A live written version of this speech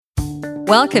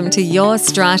Welcome to Your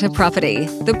Strata Property,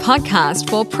 the podcast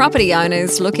for property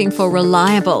owners looking for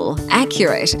reliable,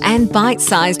 accurate, and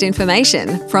bite-sized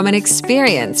information from an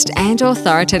experienced and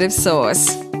authoritative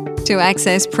source. To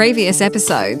access previous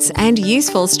episodes and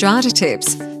useful strata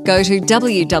tips, go to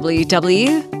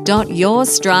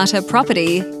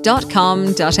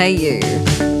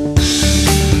www.yourstrataproperty.com.au.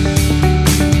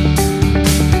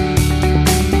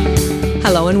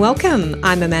 Hello and welcome.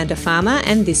 I'm Amanda Farmer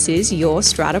and this is Your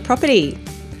Strata Property.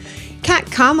 Kat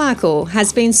Carmichael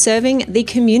has been serving the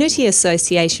community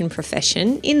association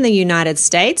profession in the United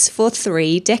States for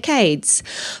 3 decades,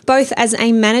 both as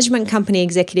a management company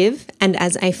executive and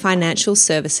as a financial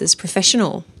services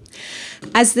professional.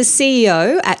 As the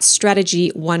CEO at Strategy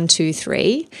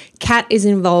 123, Kat is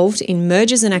involved in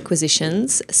mergers and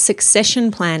acquisitions, succession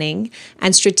planning,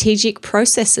 and strategic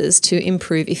processes to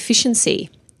improve efficiency.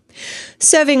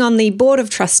 Serving on the Board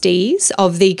of Trustees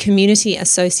of the Community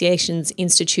Associations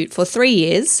Institute for 3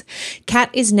 years, Kat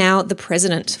is now the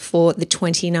president for the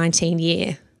 2019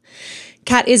 year.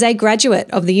 Kat is a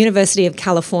graduate of the University of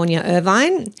California,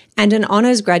 Irvine, and an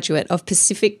honours graduate of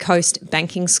Pacific Coast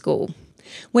Banking School,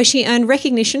 where she earned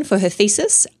recognition for her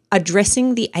thesis,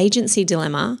 Addressing the Agency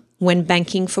Dilemma when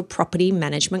Banking for Property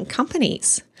Management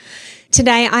Companies.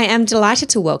 Today, I am delighted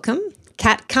to welcome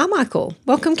Kat Carmichael.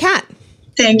 Welcome, Kat.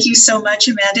 Thank you so much,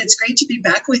 Amanda. It's great to be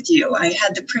back with you. I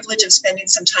had the privilege of spending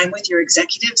some time with your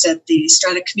executives at the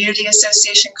Strata Community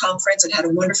Association Conference and had a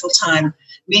wonderful time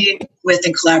meeting with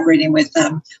and collaborating with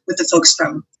the folks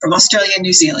from Australia and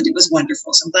New Zealand. It was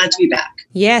wonderful. So I'm glad to be back.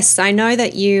 Yes, I know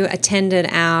that you attended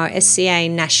our SCA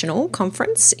National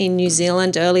Conference in New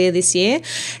Zealand earlier this year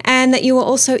and that you were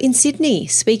also in Sydney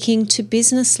speaking to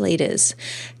business leaders.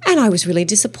 And I was really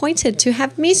disappointed to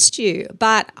have missed you,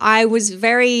 but I was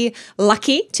very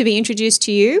lucky to be introduced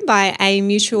to you by a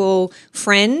mutual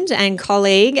friend and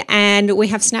colleague, and we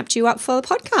have snapped you up for the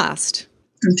podcast.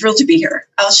 I'm thrilled to be here.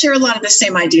 I'll share a lot of the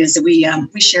same ideas that we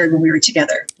shared when we were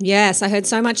together. Yes, I heard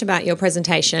so much about your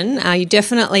presentation. You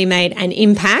definitely made an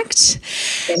impact.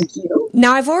 Thank you.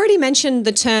 Now, I've already mentioned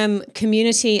the term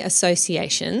community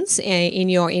associations in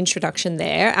your introduction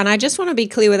there, and I just want to be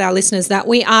clear with our listeners that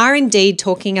we are indeed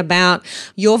talking about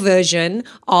your version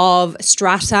of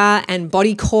strata and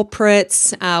body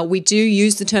corporates. We do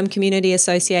use the term community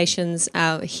associations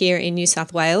here in New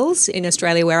South Wales, in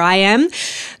Australia where I am,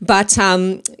 but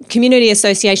community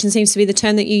association seems to be the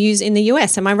term that you use in the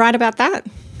US. Am I right about that?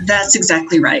 That's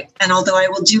exactly right. And although I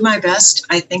will do my best,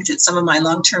 I think that some of my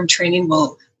long-term training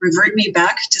will revert me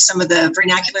back to some of the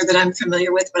vernacular that I'm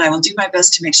familiar with, but I will do my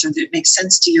best to make sure that it makes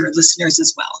sense to your listeners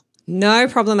as well. No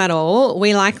problem at all.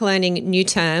 We like learning new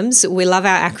terms. We love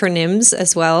our acronyms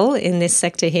as well in this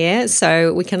sector here,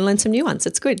 so we can learn some new ones.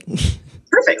 It's good.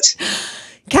 Perfect.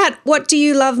 Kat, what do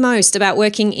you love most about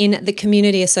working in the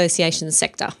community association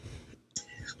sector?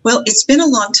 Well, it's been a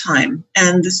long time.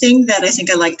 And the thing that I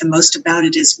think I like the most about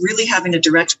it is really having a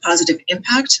direct positive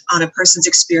impact on a person's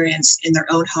experience in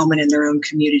their own home and in their own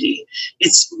community.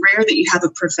 It's rare that you have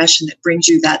a profession that brings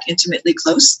you that intimately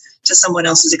close to someone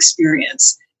else's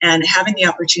experience. And having the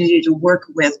opportunity to work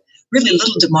with really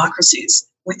little democracies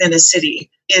within a city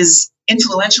is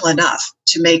influential enough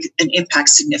to make an impact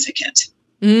significant.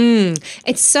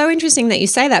 It's so interesting that you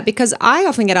say that because I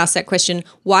often get asked that question,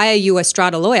 why are you a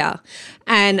strata lawyer?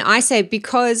 And I say,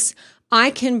 because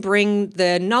I can bring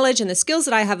the knowledge and the skills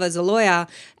that I have as a lawyer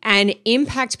and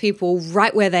impact people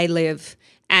right where they live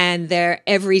and their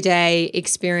everyday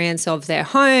experience of their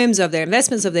homes, of their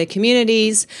investments, of their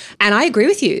communities. And I agree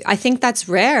with you. I think that's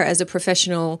rare as a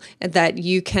professional that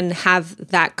you can have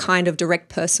that kind of direct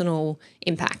personal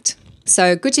impact.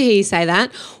 So good to hear you say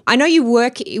that. I know you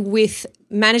work with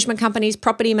management companies,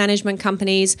 property management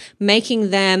companies,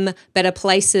 making them better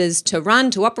places to run,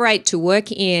 to operate, to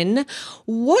work in.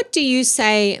 What do you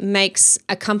say makes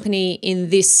a company in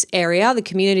this area, the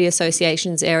community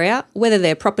associations area, whether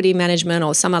they're property management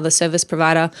or some other service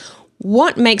provider,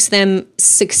 what makes them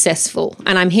successful?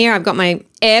 And I've got my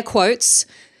air quotes,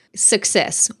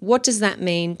 success. What does that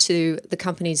mean to the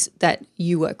companies that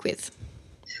you work with?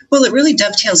 Well, it really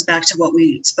dovetails back to what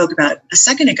we spoke about a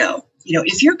second ago. You know,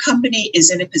 if your company is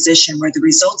in a position where the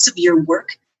results of your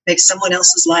work make someone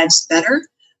else's lives better,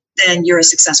 then you're a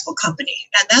successful company.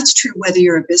 And that's true whether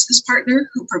you're a business partner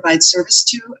who provides service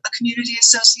to a community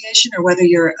association or whether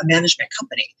you're a management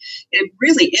company. It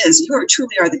really is. You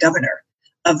truly are the governor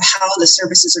of how the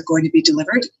services are going to be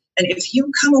delivered. And if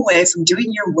you come away from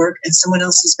doing your work and someone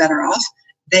else is better off,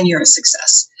 then you're a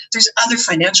success. There's other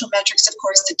financial metrics, of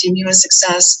course, that deem you a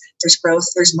success. There's growth,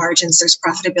 there's margins, there's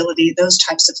profitability, those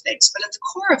types of things. But at the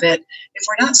core of it, if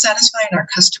we're not satisfying our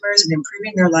customers and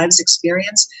improving their lives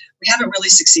experience, we haven't really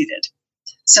succeeded.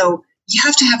 So you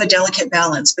have to have a delicate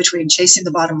balance between chasing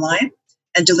the bottom line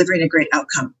and delivering a great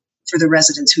outcome for the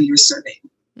residents who you're serving.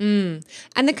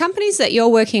 And the companies that you're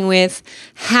working with,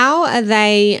 how are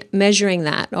they measuring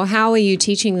that, or how are you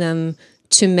teaching them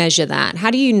to measure that? How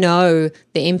do you know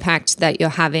the impact that you're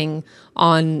having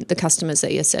on the customers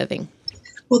that you're serving?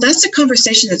 Well, that's a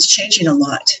conversation that's changing a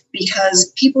lot,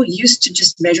 because people used to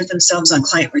just measure themselves on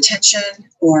client retention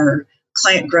or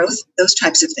client growth, those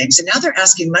types of things. And now they're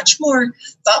asking much more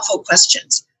thoughtful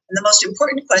questions. And the most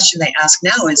important question they ask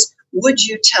now is, would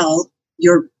you tell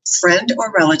your friend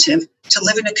or relative to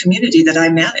live in a community that I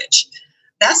manage?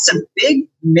 That's a big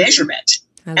measurement.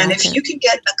 And if you can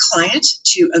get a client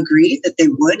to agree that they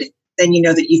would, then you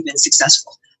know that you've been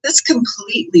successful. That's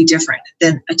completely different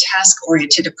than a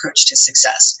task-oriented approach to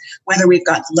success. Whether we've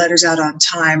got letters out on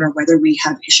time or whether we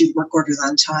have issued work orders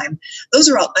on time, those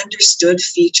are all understood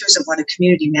features of what a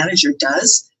community manager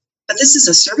does. But this is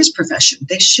a service profession.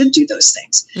 They should do those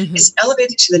things. Mm-hmm. It's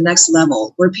elevated to the next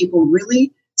level where people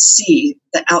really see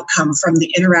the outcome from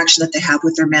the interaction that they have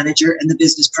with their manager and the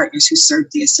business partners who serve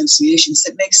the associations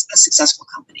that makes a successful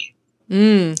company.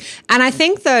 And I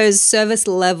think those service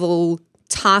level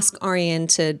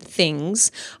task-oriented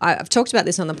things, I've talked about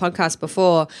this on the podcast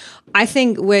before, I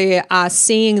think we are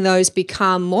seeing those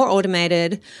become more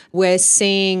automated. We're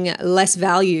seeing less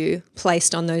value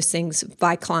placed on those things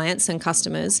by clients and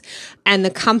customers. And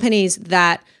the companies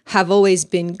that have always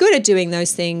been good at doing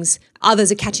those things,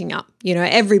 others are catching up. You know,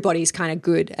 everybody's kind of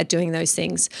good at doing those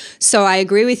things. So I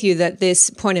agree with you that this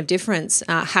point of difference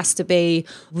has to be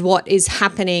what is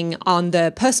happening on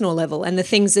the personal level, and the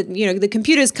things that, you know, the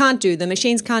computers can't do, the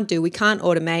machines can't do, we can't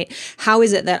automate. How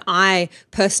is it that I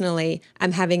personally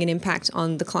am having an impact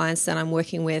on the clients that I'm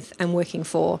working with and working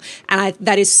for? And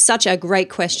that is such a great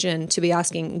question to be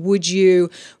asking. Would you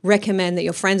recommend that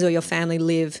your friends or your family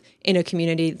live in a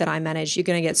community that I manage? You're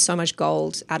going to get so much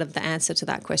gold out of the answer to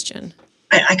that question.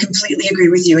 I completely agree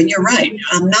with you. And you're right.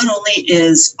 Not only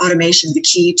is automation the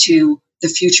key to the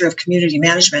future of community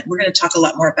management, we're going to talk a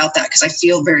lot more about that because I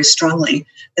feel very strongly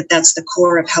that that's the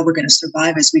core of how we're going to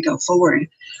survive as we go forward.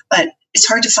 But it's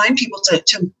hard to find people to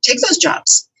take those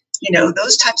jobs. You know,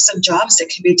 those types of jobs that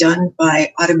can be done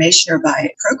by automation or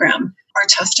by program are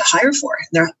tough to hire for.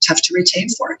 They're tough to retain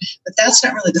for. But that's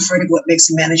not really the heart of what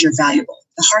makes a manager valuable.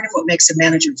 The heart of what makes a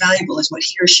manager valuable is what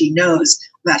he or she knows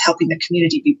about helping the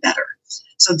community be better.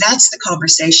 So that's the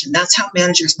conversation. That's how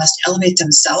managers must elevate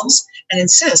themselves and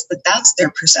insist that that's their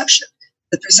perception.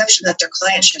 The perception that their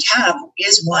client should have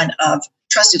is one of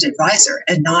trusted advisor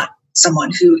and not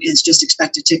someone who is just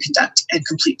expected to conduct and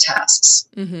complete tasks.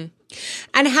 Mm-hmm.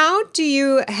 And how do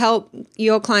you help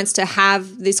your clients to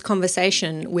have this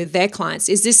conversation with their clients?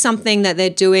 Is this something that they're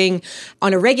doing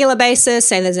on a regular basis?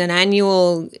 Say there's an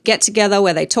annual get-together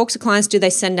where they talk to clients. Do they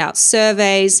send out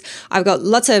surveys? I've got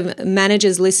lots of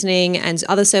managers listening and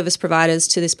other service providers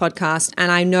to this podcast,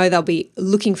 and I know they'll be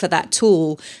looking for that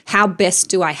tool. How best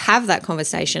do I have that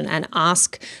conversation and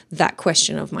ask that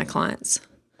question of my clients?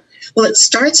 Well, it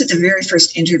starts at the very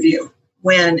first interview.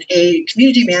 When a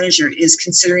community manager is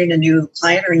considering a new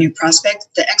client or a new prospect,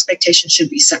 the expectation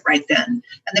should be set right then.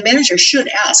 And the manager should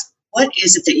ask, what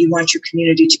is it that you want your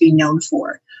community to be known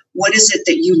for? What is it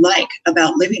that you like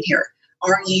about living here?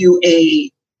 Are you a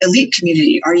elite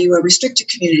community? Are you a restricted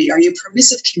community? Are you a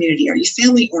permissive community? Are you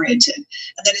family oriented?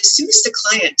 And then as soon as the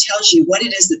client tells you what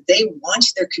it is that they want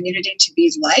their community to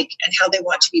be like and how they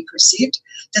want to be perceived,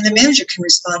 then the manager can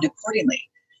respond accordingly.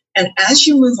 And as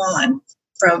you move on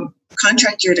from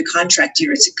contract year to contract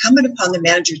year, it's incumbent upon the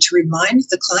manager to remind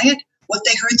the client what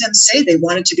they heard them say they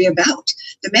wanted to be about.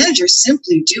 The manager is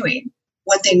simply doing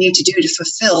what they need to do to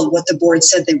fulfill what the board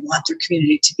said they want their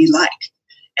community to be like.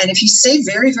 And if you say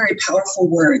very, very powerful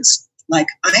words like,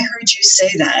 I heard you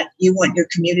say that you want your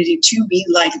community to be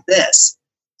like this,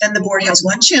 then the board has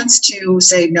one chance to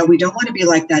say, no, we don't want to be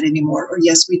like that anymore, or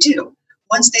yes, we do.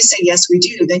 Once they say, yes, we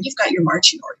do, then you've got your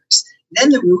marching orders. Then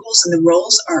the rules and the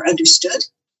roles are understood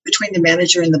between the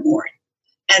manager and the board.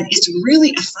 And it's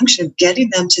really a function of getting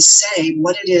them to say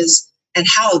what it is and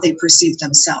how they perceive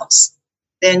themselves.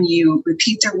 Then you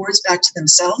repeat their words back to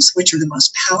themselves, which are the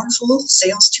most powerful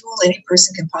sales tool any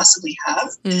person can possibly have,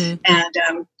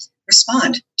 and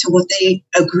respond to what they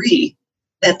agree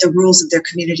that the rules of their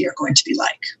community are going to be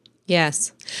like.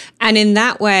 Yes. And in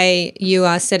that way, you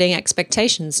are setting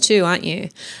expectations too, aren't you?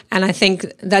 And I think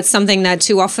that's something that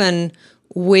too often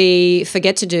we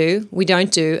forget to do, we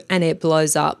don't do, and it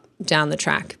blows up down the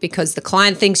track because the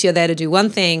client thinks you're there to do one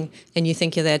thing and you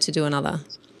think you're there to do another.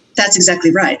 That's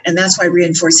exactly right. And that's why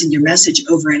reinforcing your message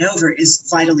over and over is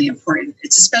vitally important.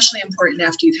 It's especially important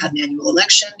after you've had an annual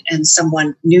election and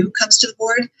someone new comes to the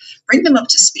board. Bring them up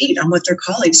to speed on what their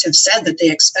colleagues have said that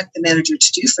they expect the manager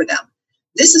to do for them.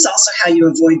 This is also how you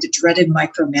avoid the dreaded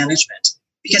micromanagement.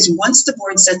 Because once the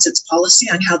board sets its policy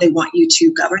on how they want you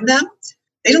to govern them,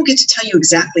 they don't get to tell you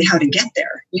exactly how to get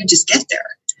there. You just get there.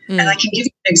 And I can give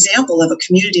you an example of a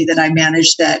community that I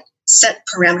managed that set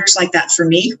parameters like that for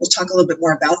me. We'll talk a little bit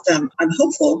more about them, I'm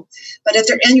hopeful. But at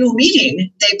their annual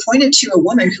meeting, they pointed to a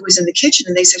woman who was in the kitchen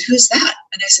and they said, "Who's that?"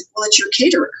 And I said, "Well, it's your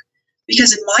caterer."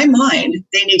 Because in my mind,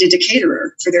 they needed a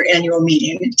caterer for their annual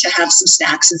meeting to have some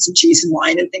snacks and some cheese and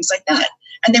wine and things like that.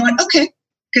 And they went, "Okay,"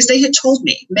 because they had told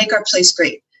me, make our place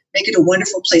great, make it a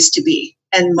wonderful place to be.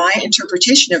 And my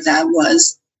interpretation of that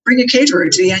was bring a caterer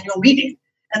to the annual meeting.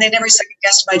 And they never second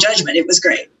guessed my judgment. It was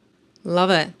great. Love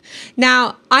it.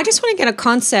 Now, I just want to get a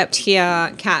concept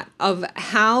here, Kat, of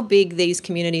how big these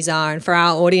communities are, and for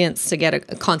our audience to get a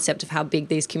concept of how big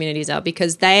these communities are,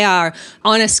 because they are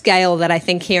on a scale that I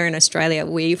think here in Australia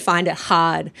we find it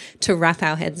hard to wrap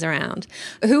our heads around.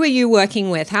 Who are you working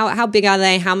with? How big are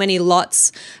they? How many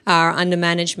lots are under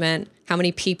management? How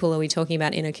many people are we talking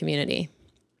about in a community?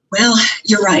 Well,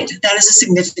 you're right. That is a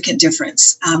significant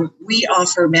difference. We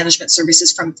offer management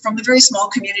services from a very small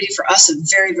community. For us, a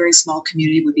very, very small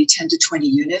community would be 10 to 20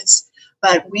 units.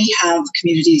 But we have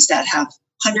communities that have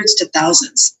hundreds to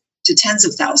thousands to tens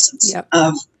of thousands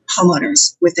of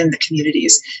homeowners within the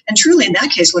communities. And truly, in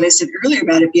that case, what I said earlier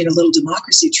about it being a little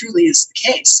democracy truly is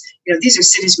the case. You know, these are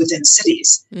cities within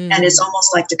cities. And it's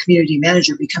almost like the community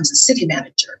manager becomes a city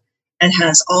manager and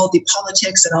has all the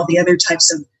politics and all the other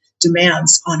types of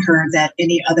demands on her that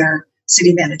any other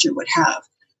city manager would have.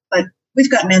 But we've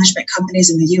got management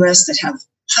companies in the U.S. that have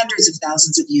hundreds of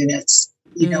thousands of units,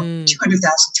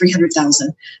 200,000,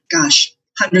 300,000, gosh,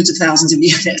 hundreds of thousands of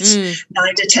units,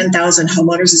 9 to 10,000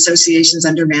 homeowners associations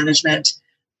under management.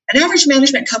 An average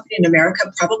management company in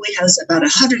America probably has about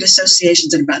 100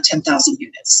 associations and about 10,000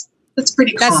 units. That's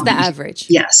pretty common. That's the average.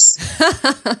 Yes.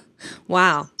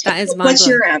 Wow. That is mind-blowing. What's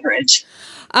your average?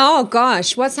 Oh,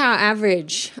 gosh. What's our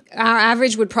average? Our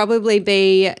average would probably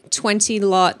be 20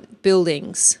 lot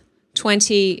buildings.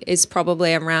 20 is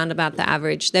probably around about the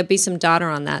average. There'd be some data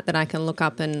on that I can look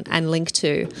up and link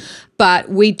to. But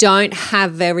we don't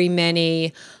have very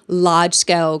many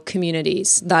large-scale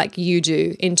communities like you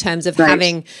do in terms of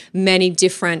having many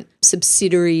different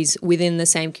subsidiaries within the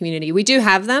same community. We do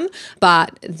have them,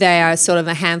 but they are sort of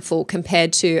a handful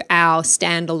compared to our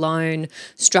standalone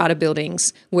strata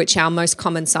buildings, which our most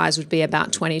common size would be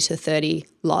about 20 to 30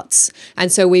 lots.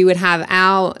 And so we would have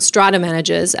our strata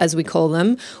managers, as we call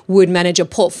them, would manage a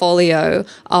portfolio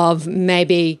of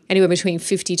maybe anywhere between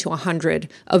 50 to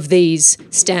 100 of these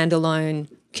standalone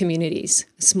communities,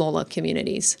 smaller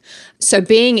communities. So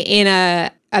being in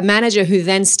a manager who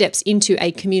then steps into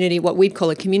a community, what we'd call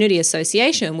a community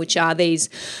association, which are these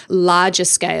larger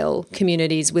scale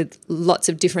communities with lots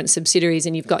of different subsidiaries,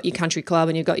 and you've got your country club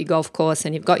and you've got your golf course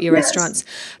and you've got your restaurants.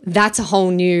 That's a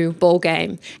whole new ball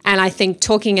game. And I think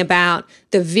talking about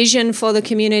the vision for the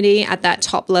community at that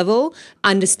top level,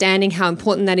 understanding how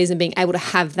important that is and being able to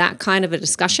have that kind of a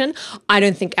discussion, I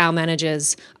don't think our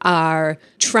managers are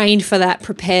trained for that,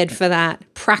 prepared for that,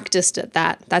 practiced at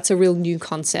that. That's a real new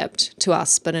concept to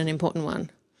us, but an important one.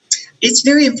 It's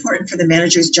very important for the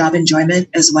manager's job enjoyment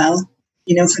as well.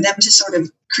 You know, for them to sort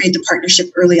of create the partnership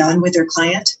early on with their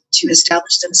client, to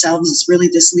establish themselves as really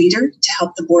this leader to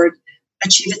help the board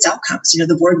achieve its outcomes. You know,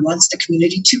 the board wants the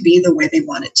community to be the way they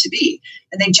want it to be.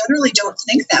 And they generally don't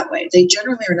think that way. They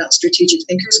generally are not strategic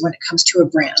thinkers when it comes to a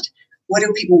brand. What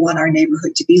do people want our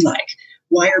neighborhood to be like?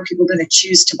 Why are people going to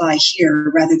choose to buy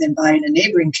here rather than buy in a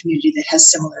neighboring community that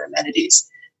has similar amenities?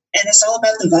 And it's all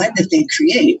about the vibe that they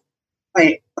create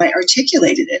by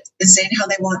articulating it and saying how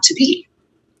they want to be.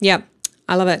 Yep.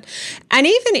 I love it. And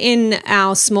even in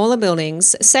our smaller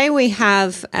buildings, say we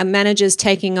have managers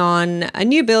taking on a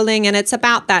new building and it's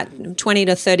about that 20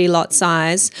 to 30 lot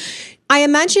size, I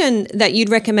imagine that you'd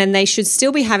recommend they should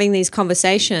still be having these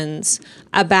conversations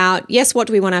about, yes, what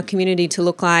do we want our community to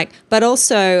look like, but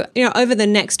also, you know, over the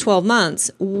next 12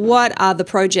 months, what are the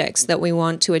projects that we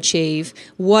want to achieve?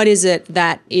 What is it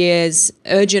that is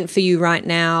urgent for you right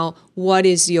now? What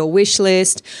is your wish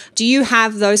list? Do you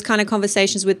have those kind of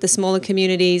conversations with the smaller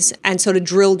communities and sort of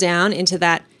drill down into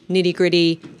that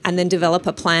nitty-gritty and then develop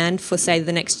a plan for, say,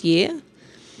 the next year?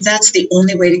 That's the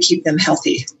only way to keep them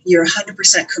healthy. You're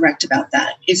 100% correct about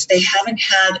that. If they haven't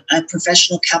had a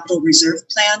professional capital reserve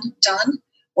plan done,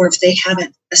 or if they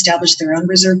haven't established their own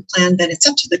reserve plan, then it's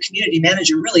up to the community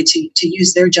manager really to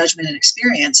use their judgment and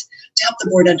experience to help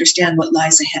the board understand what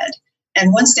lies ahead.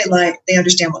 And once they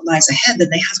understand what lies ahead, then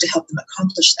they have to help them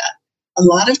accomplish that. A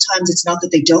lot of times it's not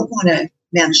that they don't want to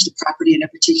manage the property in a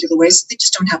particular way, so they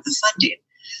just don't have the funding.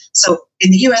 So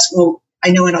in the US, well,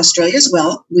 I know in Australia as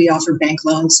well, we offer bank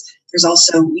loans. There's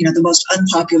also, the most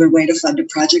unpopular way to fund a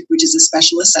project, which is a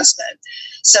special assessment.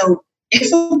 So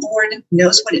if a board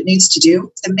knows what it needs to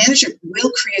do, the manager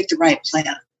will create the right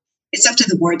plan. It's up to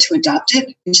the board to adopt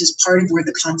it, which is part of where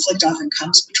the conflict often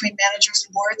comes between managers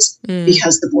and boards,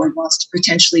 because the board wants to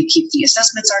potentially keep the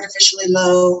assessments artificially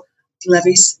low,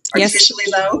 levies artificially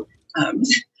low.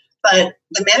 But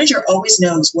the manager always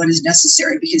knows what is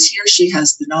necessary because he or she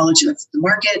has the knowledge of the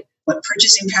market, what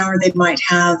purchasing power they might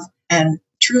have, and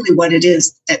truly what it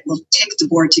is that will take the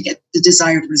board to get the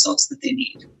desired results that they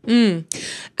need. And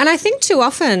I think too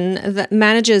often that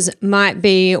managers might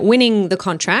be winning the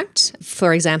contract,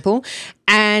 for example,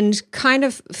 and kind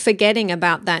of forgetting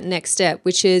about that next step,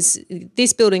 which is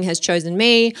this building has chosen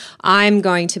me. I'm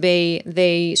going to be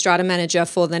the strata manager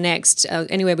for the next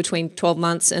anywhere between 12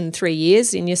 months and 3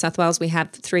 years. In New South Wales, we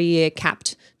have 3-year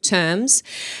capped terms,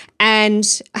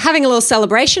 and having a little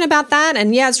celebration about that. And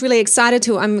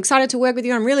I'm excited to work with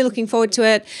you. I'm really looking forward to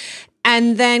it.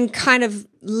 And then kind of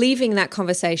leaving that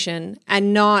conversation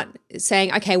and not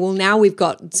saying, okay, well, now we've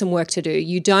got some work to do.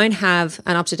 You don't have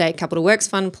an up-to-date capital works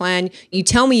fund plan. You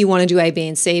tell me you want to do A, B,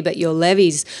 and C, but your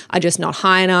levies are just not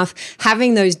high enough.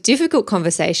 Having those difficult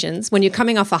conversations when you're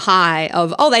coming off a high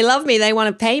of, oh, they love me, they want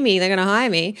to pay me, they're going to hire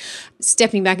me,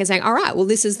 stepping back and saying, all right, well,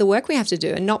 this is the work we have to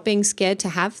do, and not being scared to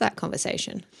have that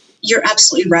conversation. You're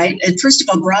absolutely right. And first of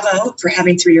all, bravo for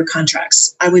having 3-year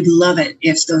contracts. I would love it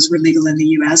if those were legal in the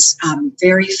U.S.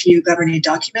 Very few governing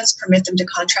documents permit them to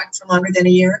contract for longer than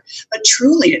a year. But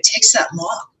truly, it takes that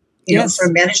long, for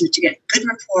a manager to get a good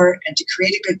report and to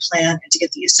create a good plan and to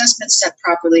get the assessment set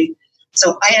properly.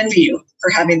 So I envy you for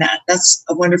having that. That's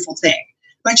a wonderful thing.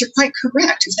 But you're quite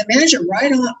correct. If the manager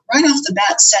right off the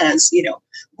bat says,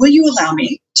 will you allow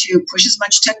me to push as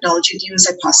much technology to you as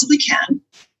I possibly can?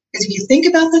 Because if you think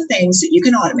about the things that you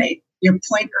can automate, your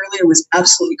point earlier was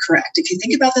absolutely correct. If you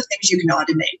think about the things you can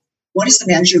automate, what is the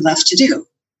manager left to do?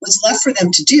 What's left for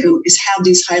them to do is have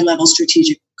these high-level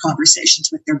strategic conversations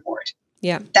with their board.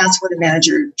 Yeah, that's what a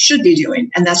manager should be doing,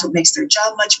 and that's what makes their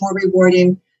job much more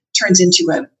rewarding.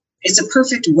 It's a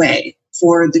perfect way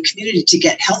for the community to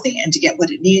get healthy and to get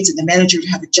what it needs, and the manager to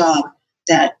have a job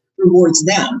that rewards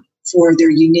them for their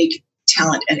unique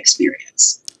talent and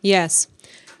experience. Yes.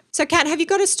 So, Kat, have you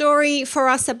got a story for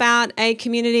us about a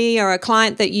community or a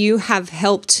client that you have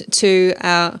helped to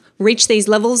reach these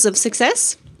levels of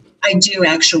success? I do,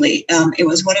 actually. I'm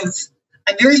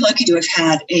very lucky to have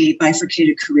had a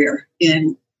bifurcated career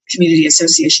in community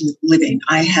association living.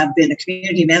 I have been a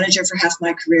community manager for half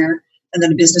my career and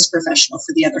then a business professional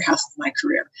for the other half of my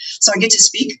career. So I get to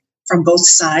speak from both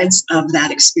sides of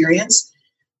that experience.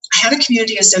 I had a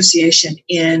community association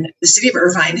in the city of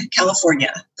Irvine,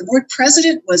 California. The board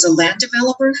president was a land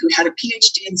developer who had a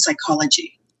PhD in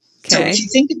psychology. Okay. So if you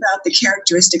think about the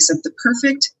characteristics of the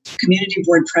perfect community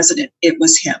board president, it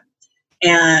was him.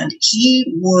 And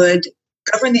he would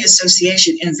govern the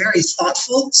association in a very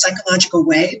thoughtful, psychological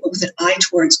way, but with an eye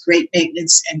towards great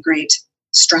maintenance and great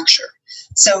structure.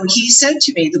 So he said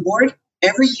to me, the board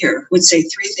every year would say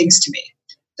 3 things to me.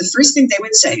 The first thing they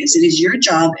would say is, it is your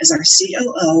job as our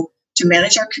COO to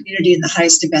manage our community in the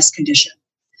highest and best condition.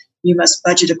 You must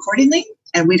budget accordingly,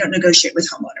 and we don't negotiate with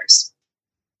homeowners.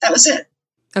 That was it.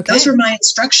 Okay. Those were my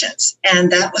instructions,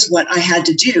 and that was what I had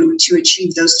to do to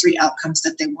achieve those 3 outcomes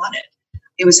that they wanted.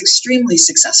 It was extremely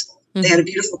successful. Mm-hmm. They had a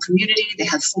beautiful community. They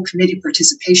had full committee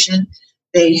participation.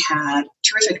 They had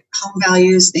terrific home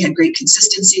values. They had great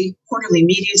consistency, quarterly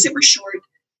meetings that were short.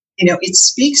 It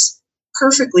speaks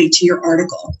perfectly to your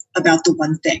article about the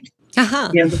one thing. Uh-huh.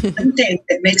 The one thing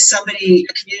that makes a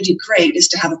community great is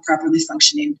to have a properly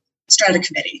functioning strata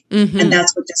committee. Mm-hmm. And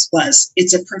that's what this was.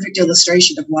 It's a perfect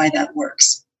illustration of why that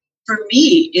works. For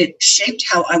me, it shaped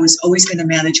how I was always going to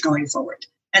manage going forward.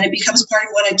 And it becomes part of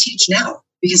what I teach now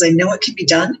because I know it can be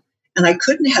done. And I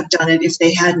couldn't have done it if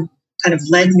they hadn't kind of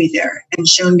led me there and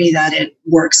shown me that it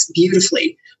works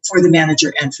beautifully for the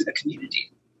manager and for the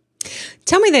community.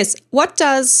 Tell me this, what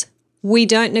does "we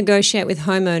don't negotiate with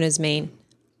homeowners" mean?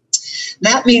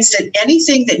 That means that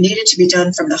anything that needed to be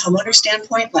done from the homeowner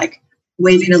standpoint, like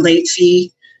waiving a late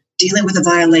fee, dealing with a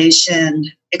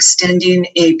violation, extending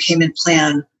a payment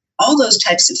plan, all those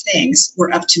types of things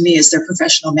were up to me as their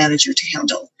professional manager to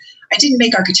handle. I didn't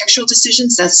make architectural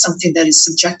decisions. That's something that is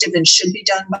subjective and should be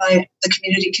done by the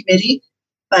community committee.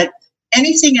 But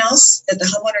anything else that the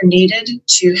homeowner needed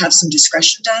to have some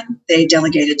discretion done, they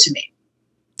delegated to me.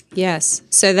 Yes.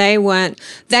 So they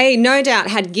no doubt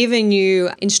had given you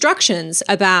instructions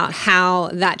about how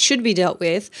that should be dealt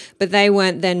with, but they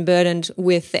weren't then burdened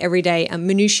with the everyday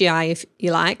minutiae, if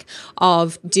you like,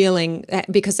 of dealing,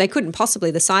 because they couldn't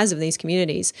possibly, the size of these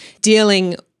communities,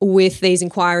 dealing with these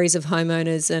inquiries of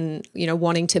homeowners and,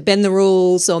 wanting to bend the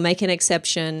rules or make an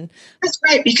exception. That's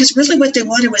right, because really what they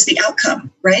wanted was the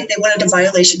outcome, right? They wanted a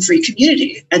violation-free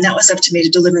community, and that was up to me to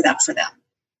deliver that for them.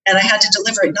 And I had to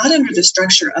deliver it not under the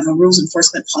structure of a rules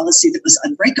enforcement policy that was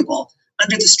unbreakable,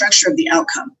 under the structure of the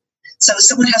outcome. So if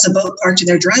someone has a boat parked in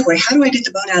their driveway, how do I get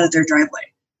the boat out of their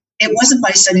driveway? It wasn't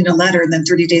by sending a letter and then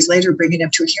 30 days later bringing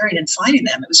them to a hearing and fining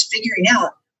them. It was figuring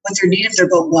out what their need of their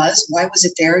boat was, why was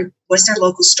it there, was there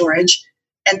local storage?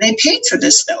 And they paid for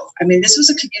this, though. I mean, this was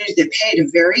a community that paid a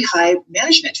very high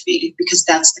management fee because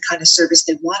that's the kind of service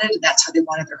they wanted, and that's how they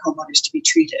wanted their homeowners to be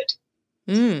treated.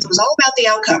 So it was all about the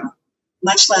outcome,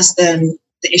 much less than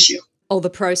the issue. Or the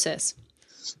process.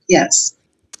 Yes.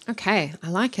 Okay, I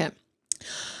like it.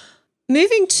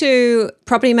 Moving to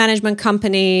property management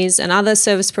companies and other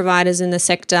service providers in the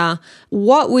sector,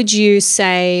 what would you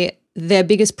say their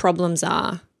biggest problems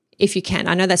are, if you can?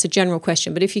 I know that's a general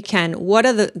question, but if you can, what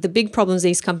are the big problems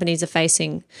these companies are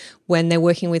facing when they're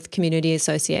working with community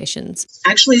associations?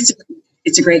 Actually,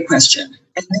 it's a great question.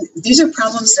 And these are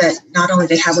problems that not only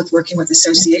they have with working with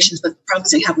associations, but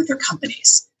problems they have with their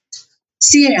companies.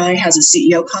 CAI has a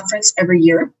CEO conference every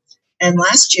year. And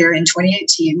last year in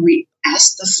 2018, we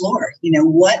asked the floor,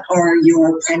 what are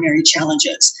your primary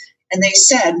challenges? And they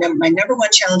said, my number one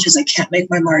challenge is I can't make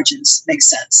my margins make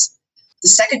sense. The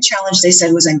second challenge they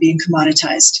said was I'm being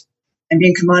commoditized. I'm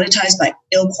being commoditized by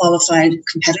ill-qualified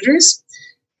competitors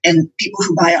and people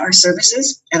who buy our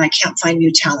services, and I can't find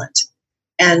new talent.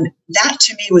 And that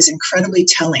to me was incredibly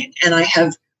telling. And I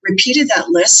have repeated that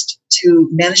list to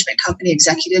management company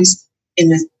executives in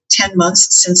the 10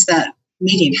 months since that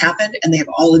meeting happened, and they have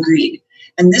all agreed.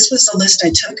 And this was the list I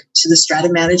took to the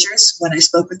strata managers when I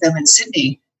spoke with them in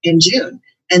Sydney in June,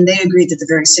 and they agreed that the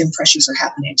very same pressures are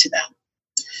happening to them.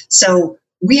 So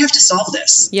we have to solve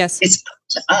this. Yes. It's up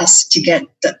to us to get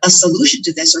a solution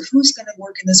to this, or who's going to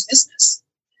work in this business.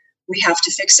 We have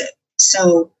to fix it.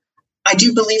 So I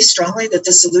do believe strongly that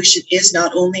the solution is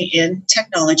not only in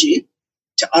technology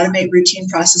to automate routine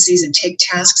processes and take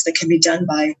tasks that can be done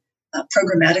by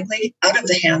programmatically out of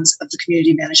the hands of the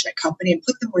community management company and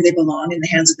put them where they belong, in the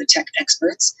hands of the tech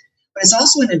experts, but it's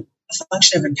also a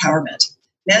function of empowerment.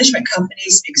 Management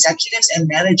companies, executives, and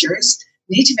managers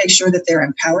need to make sure that they're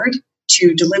empowered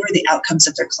to deliver the outcomes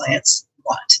that their clients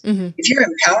want. Mm-hmm. If you're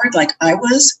empowered like I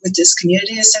was with this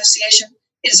community association,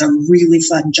 it is a really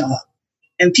fun job.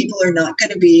 And people are not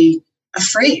going to be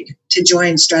afraid to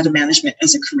join strata management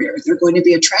as a career. They're going to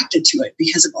be attracted to it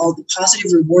because of all the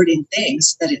positive, rewarding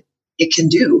things that it can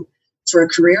do for a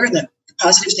career, and the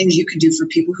positive things you can do for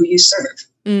people who you serve.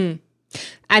 Mm.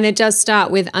 And it does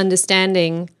start with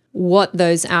understanding what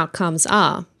those outcomes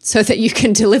are so that you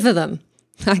can deliver them.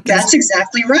 That's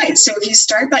exactly right. So if you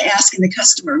start by asking the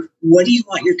customer, what do you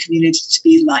want your community to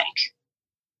be like?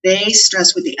 They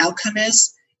stress what the outcome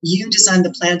is. You design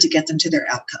the plan to get them to their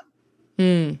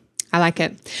outcome. I like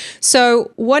it.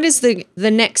 So what is the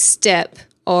next step,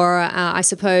 or I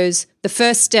suppose the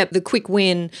first step, the quick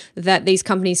win that these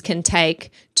companies can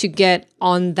take to get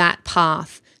on that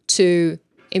path to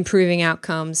improving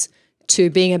outcomes, to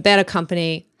being a better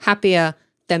company, happier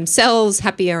themselves,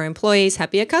 happier employees,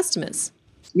 happier customers?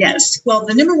 Yes. Well,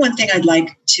 the number one thing I'd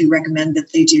like to recommend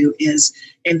that they do is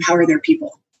empower their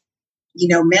people.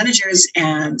 Managers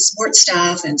and support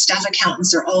staff and staff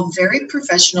accountants are all very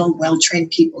professional,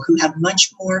 well-trained people who have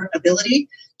much more ability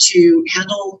to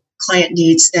handle client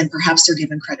needs than perhaps they're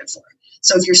given credit for.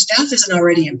 So if your staff isn't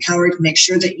already empowered, make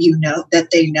sure that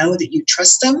they know that you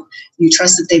trust them, you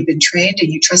trust that they've been trained,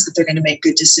 and you trust that they're going to make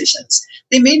good decisions.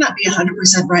 They may not be 100%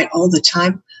 right all the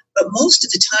time, but most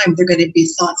of the time they're going to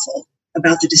be thoughtful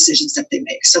about the decisions that they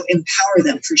make. So empower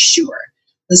them for sure.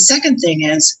 The second thing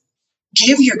is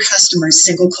give your customers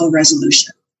single call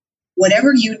resolution.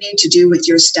 Whatever you need to do with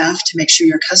your staff to make sure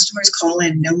your customers call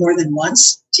in no more than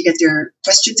once to get their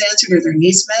questions answered or their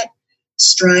needs met,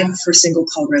 strive for single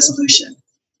call resolution.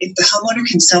 If the homeowner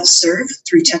can self-serve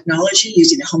through technology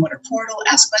using a homeowner portal,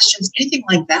 ask questions, anything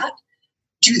like that,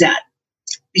 do that,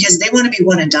 because they want to be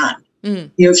one and done.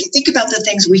 If you think about the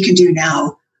things we can do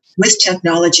now with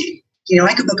technology,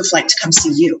 I could book a flight to come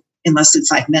see you in less than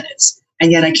 5 minutes,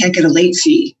 and yet I can't get a late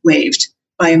fee waived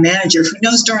by a manager who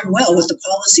knows darn well what the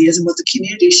policy is and what the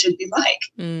community should be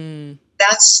like.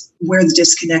 That's where the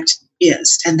disconnect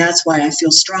is. And that's why I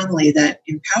feel strongly that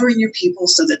empowering your people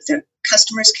so that their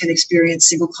customers can experience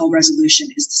single call resolution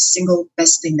is the single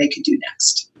best thing they could do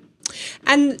next.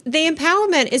 And the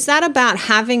empowerment, is that about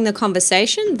having the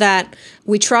conversation that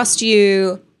we trust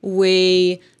you,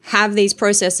 we have these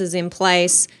processes in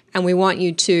place, and we want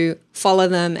you to follow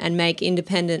them and make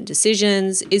independent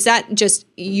decisions? Is that just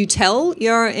you tell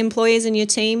your employees and your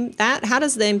team that? How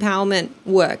does the empowerment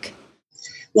work?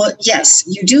 Well, yes,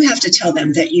 you do have to tell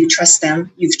them that you trust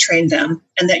them, you've trained them,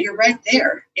 and that you're right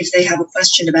there if they have a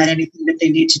question about anything that they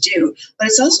need to do. But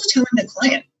it's also telling the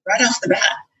client right off the bat.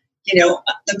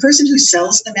 The person who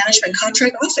sells the management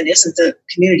contract often isn't the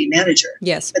community manager.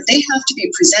 Yes. But they have to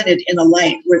be presented in a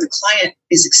light where the client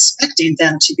is expecting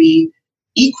them to be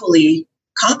equally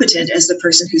competent as the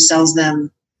person who sells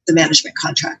them the management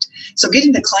contract. So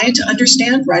getting the client to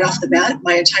understand right off the bat,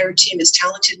 my entire team is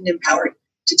talented and empowered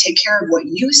to take care of what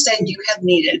you said you have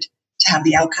needed to have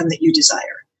the outcome that you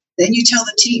desire. Then you tell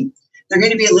the team. They're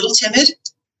going to be a little timid,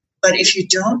 but if you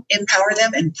don't empower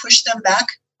them and push them back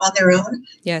on their own,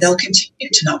 yes, they'll continue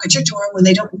to knock at your door when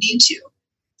they don't need to.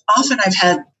 Often I've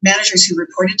had managers who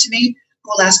reported to me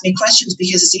who will ask me questions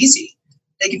because it's easy.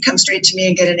 They can come straight to me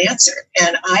and get an answer.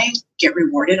 And I get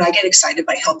rewarded. I get excited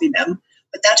by helping them,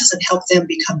 but that doesn't help them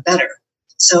become better.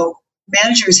 So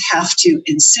managers have to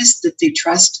insist that they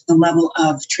trust the level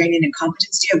of training and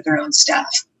competency of their own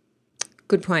staff.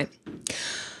 Good point.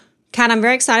 Kat, I'm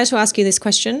very excited to ask you this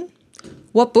question.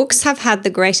 What books have had the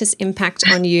greatest impact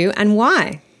on you and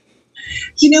why?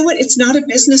 You know what? It's not a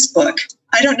business book.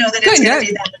 I don't know that it's going to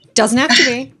be that. Doesn't have to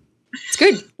be. It's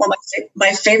good. Well,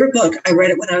 my favorite book, I read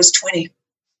it when I was 20.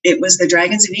 It was The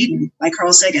Dragons of Eden by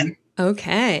Carl Sagan.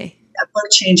 Okay. That book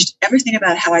changed everything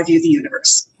about how I view the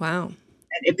universe. Wow.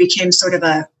 And it became sort of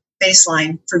a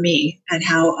baseline for me and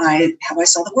how I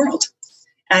saw the world.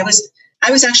 And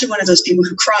I was actually one of those people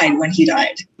who cried when he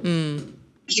died. Mm.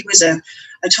 He was a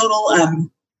total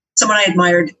someone I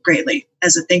admired greatly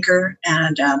as a thinker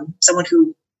and someone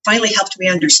who finally helped me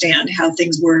understand how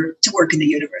things were to work in the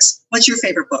universe. What's your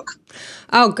favorite book?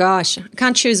 Oh, gosh. I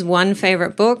can't choose one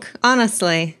favorite book,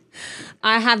 honestly.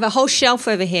 I have a whole shelf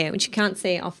over here, which you can't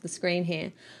see off the screen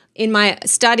here. In my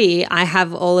study, I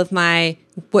have all of my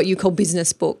what you call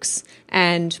business books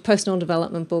and personal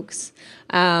development books.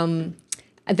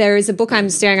 There is a book I'm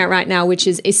staring at right now, which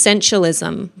is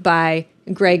Essentialism by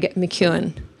Greg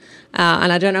McKeown.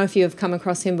 And I don't know if you have come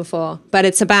across him before, but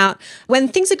it's about when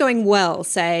things are going well,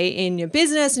 say in your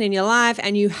business and in your life,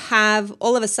 and you have,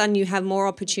 all of a sudden you have more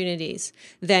opportunities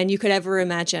than you could ever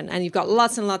imagine, and you've got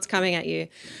lots and lots coming at you.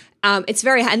 It's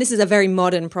very, and this is a very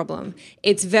modern problem.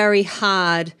 It's very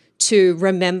hard to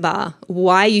remember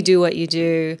why you do what you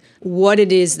do, what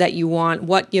it is that you want,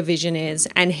 what your vision is.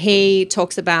 And he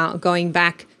talks about going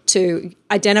back to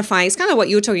identifying, it's kind of what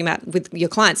you were talking about with your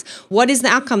clients. What is the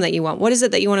outcome that you want? What is it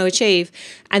that you want to achieve?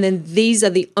 And then these are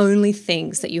the only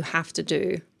things that you have to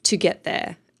do to get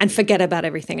there, and forget about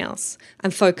everything else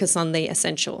and focus on the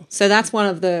essential. So that's one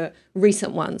of the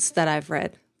recent ones that I've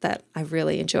read that I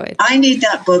really enjoyed. I need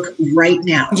that book right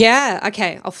now. Yeah,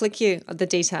 okay. I'll flick you the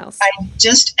details. I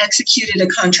just executed a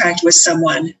contract with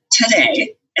someone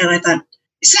today, and I thought,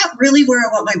 is that really where I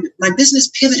want my business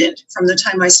pivoted from the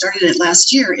time I started it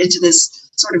last year into this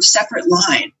sort of separate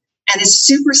line? And it's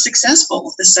super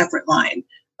successful, the separate line.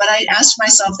 But I asked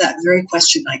myself that very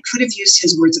question. I could have used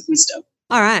his words of wisdom.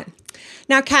 All right.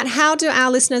 Now, Kat, how do our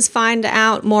listeners find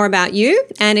out more about you?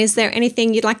 And is there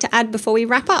anything you'd like to add before we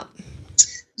wrap up?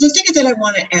 The thing that I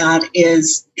want to add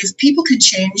is if people could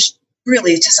change,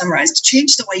 really to summarize, to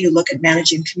change the way you look at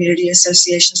managing community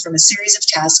associations from a series of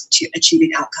tasks to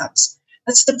achieving outcomes.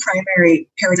 That's the primary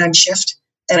paradigm shift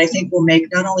that I think will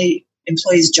make not only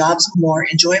employees' jobs more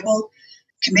enjoyable,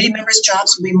 committee members'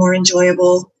 jobs will be more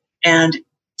enjoyable, and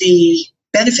the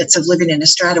benefits of living in a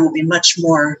strata will be much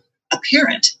more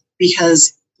apparent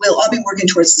because we'll all be working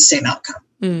towards the same outcome.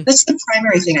 That's the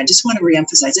primary thing. I just want to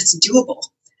reemphasize it's doable.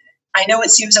 I know it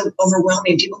seems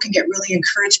overwhelming. People can get really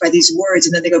encouraged by these words,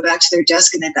 and then they go back to their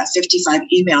desk and they've got 55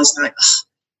 emails, and they're like, ugh,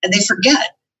 and they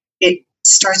forget. It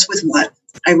starts with what?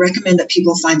 I recommend that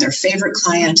people find their favorite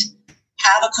client,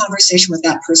 have a conversation with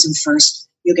that person first.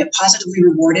 You'll get positively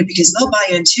rewarded because they'll buy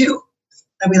in too.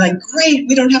 They'll be like, great,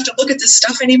 we don't have to look at this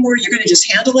stuff anymore. You're going to just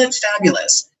handle it.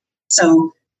 Fabulous.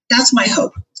 So that's my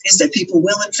hope, is that people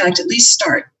will, in fact, at least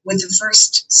start with the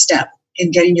first step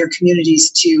in getting your communities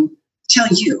to tell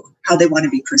you how they want to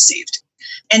be perceived.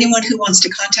 Anyone who wants to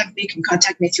contact me can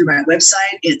contact me through my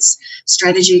website. It's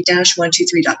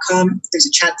strategy-123.com. There's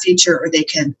a chat feature, or they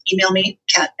can email me,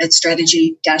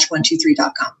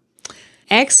 kat@strategy-123.com.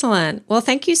 Excellent. Well,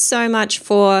 thank you so much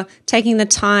for taking the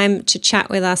time to chat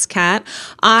with us, Kat.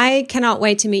 I cannot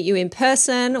wait to meet you in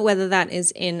person, whether that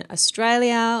is in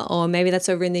Australia or maybe that's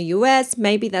over in the US.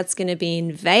 Maybe that's going to be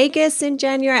in Vegas in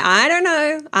January. I don't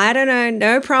know.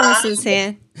 No promises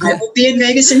here. I will be in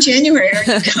Vegas in January. Are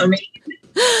you coming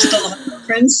to the law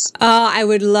conference? Oh, I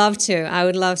would love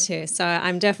to. So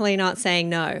I'm definitely not saying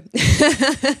no.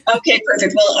 Okay,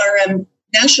 perfect. Well, our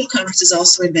national conference is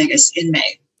also in Vegas in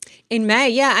May. In May,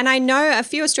 yeah. And I know a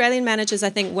few Australian managers, I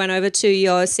think, went over to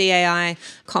your CAI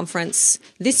conference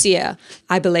this year,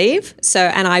 I believe. So,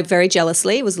 and I very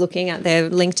jealously was looking at their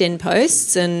LinkedIn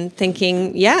posts and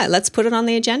thinking, yeah, let's put it on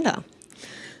the agenda.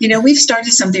 You know, we've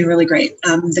started something really great.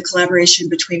 The collaboration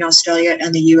between Australia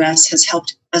and the U.S. has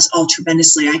helped us all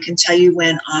tremendously. I can tell you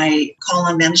when I call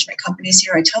on management companies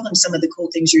here, I tell them some of the cool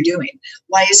things you're doing.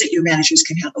 Why is it your managers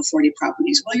can handle 40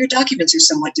 properties? Well, your documents are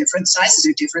somewhat different, sizes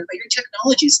are different, but your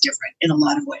technology is different in a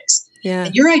lot of ways. Yeah.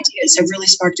 And your ideas have really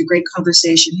sparked a great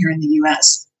conversation here in the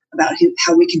U.S. about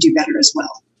how we can do better as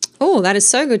well. Oh, that is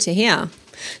so good to hear.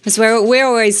 Because we're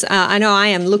always, I know I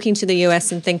am looking to the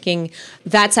US and thinking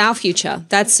that's our future.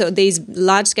 That's these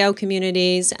large-scale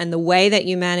communities and the way that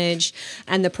you manage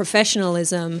and the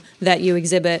professionalism that you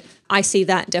exhibit. I see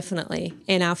that definitely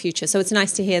in our future. So it's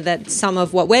nice to hear that some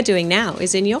of what we're doing now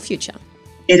is in your future.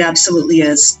 It absolutely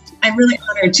is. I'm really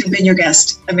honored to have been your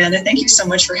guest. Amanda, thank you so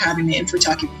much for having me and for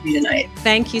talking with me tonight.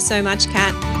 Thank you so much,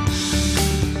 Kat.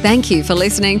 Thank you for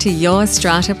listening to Your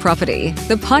Strata Property,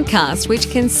 the podcast which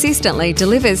consistently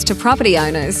delivers to property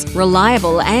owners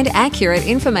reliable and accurate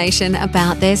information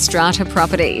about their strata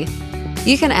property.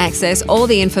 You can access all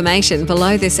the information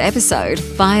below this episode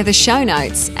via the show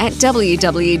notes at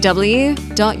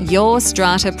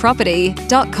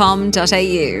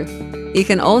www.yourstrataproperty.com.au. You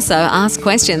can also ask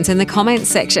questions in the comments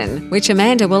section, which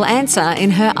Amanda will answer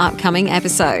in her upcoming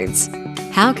episodes.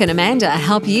 How can Amanda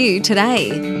help you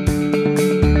today?